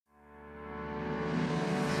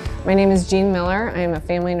My name is Jean Miller. I am a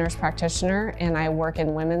family nurse practitioner and I work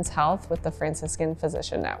in women's health with the Franciscan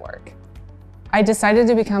Physician Network. I decided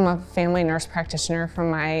to become a family nurse practitioner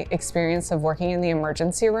from my experience of working in the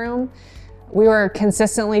emergency room. We were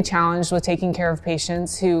consistently challenged with taking care of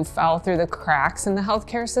patients who fell through the cracks in the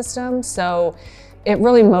healthcare system, so it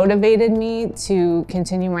really motivated me to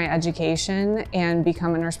continue my education and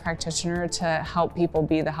become a nurse practitioner to help people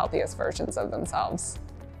be the healthiest versions of themselves.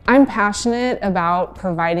 I'm passionate about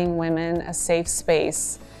providing women a safe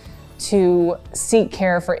space to seek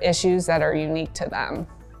care for issues that are unique to them.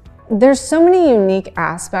 There's so many unique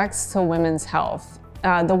aspects to women's health.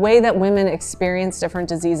 The way that women experience different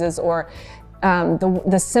diseases or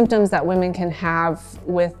the symptoms that women can have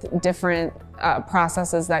with different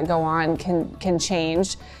processes that go on can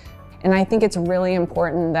change. And I think it's really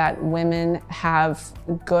important that women have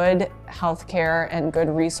good health care and good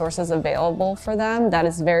resources available for them that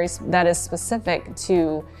is specific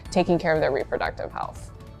to taking care of their reproductive health.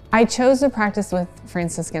 I chose to practice with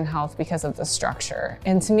Franciscan Health because of the structure.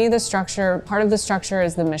 And to me, part of the structure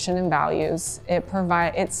is the mission and values.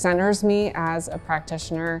 It centers me as a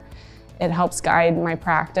practitioner. It helps guide my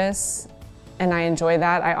practice, and I enjoy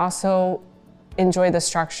that. I also enjoy the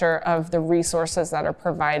structure of the resources that are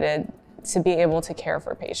provided to be able to care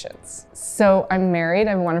for patients. So I'm married,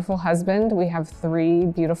 I have a wonderful husband. We have 3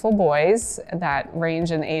 beautiful boys that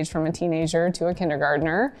range in age from a teenager to a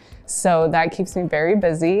kindergartner. So that keeps me very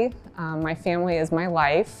busy. My family is my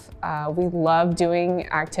life. We love doing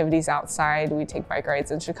activities outside. We take bike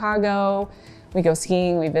rides in Chicago. We go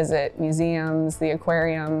skiing, we visit museums, the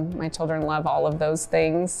aquarium. My children love all of those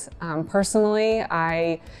things. Personally,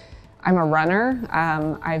 I'm a runner.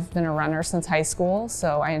 I've been a runner since high school,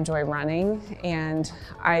 so I enjoy running, and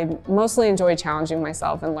I mostly enjoy challenging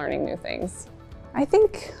myself and learning new things. I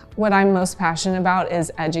think what I'm most passionate about is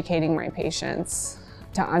educating my patients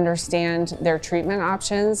to understand their treatment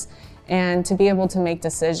options and to be able to make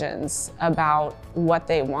decisions about what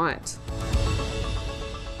they want.